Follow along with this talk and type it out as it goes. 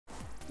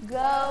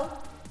Go,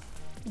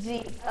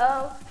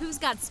 G-O. Who's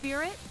got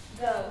spirit?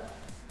 Go,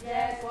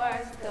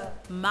 Jaguars, go.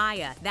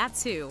 Maya,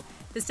 that's who.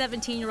 The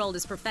 17-year-old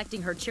is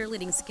perfecting her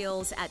cheerleading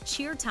skills at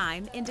Cheer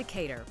Time in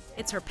Decatur.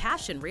 It's her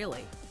passion,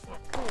 really.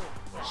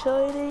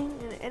 Cheerleading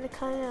and any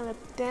kind of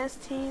a dance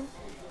team,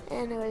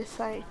 and it was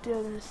like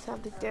doing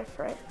something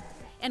different.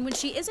 And when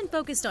she isn't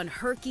focused on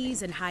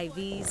herkies and high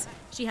Vs,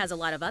 she has a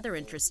lot of other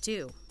interests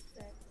too.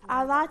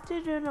 I like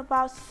to do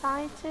about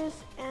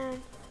scientists,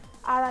 and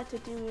I like to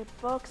do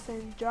with books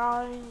and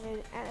drawing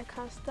and any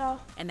kind of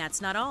stuff. And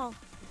that's not all.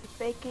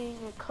 Baking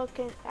and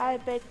cooking. I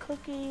bake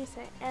cookies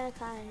and any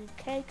kind of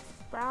cakes,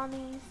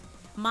 brownies.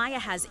 Maya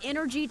has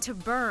energy to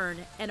burn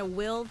and a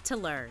will to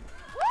learn.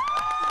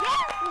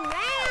 Yes, ma'am,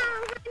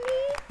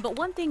 honey. But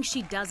one thing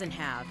she doesn't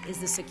have is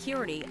the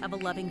security of a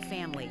loving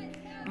family.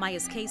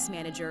 Maya's case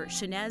manager,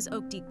 Shanez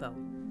Okdipo.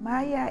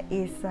 Maya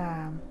is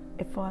a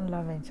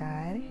fun-loving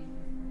child.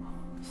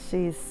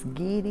 She's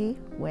giddy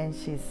when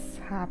she's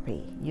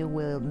happy. You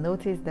will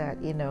notice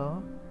that, You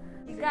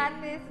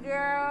got this,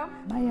 girl.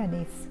 Maya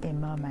needs a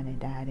mom and a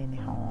dad in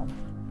the home.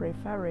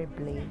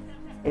 Preferably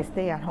a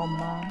stay-at-home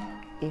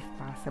mom, if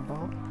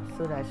possible,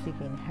 so that she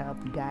can help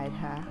guide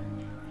her.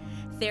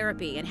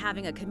 Therapy and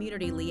having a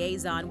community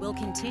liaison will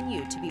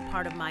continue to be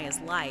part of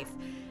Maya's life.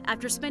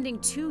 After spending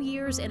 2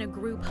 years in a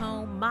group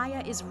home,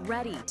 Maya is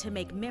ready to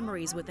make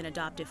memories with an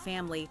adoptive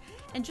family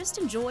and just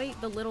enjoy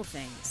the little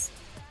things.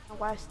 I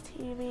watch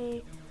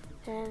TV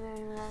and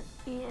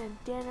eating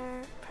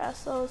dinner,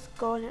 pretzels,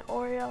 golden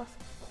Oreos,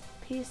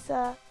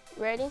 pizza.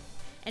 Ready?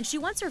 And she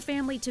wants her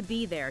family to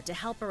be there to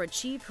help her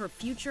achieve her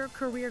future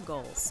career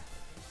goals.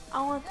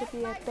 I want to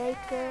be a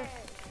baker,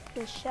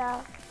 a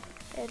chef,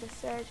 and a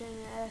surgeon and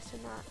an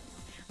astronaut.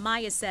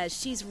 Maya says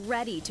she's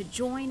ready to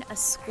join a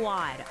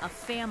squad, a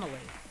family,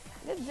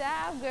 Good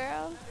job,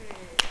 girl.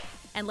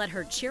 and let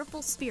her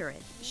cheerful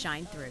spirit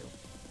shine through.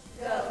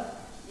 Go,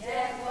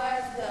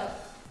 Jaguars, go.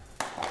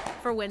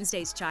 For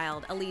Wednesday's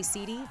Child, Elise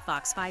Seedy,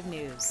 Fox 5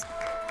 News.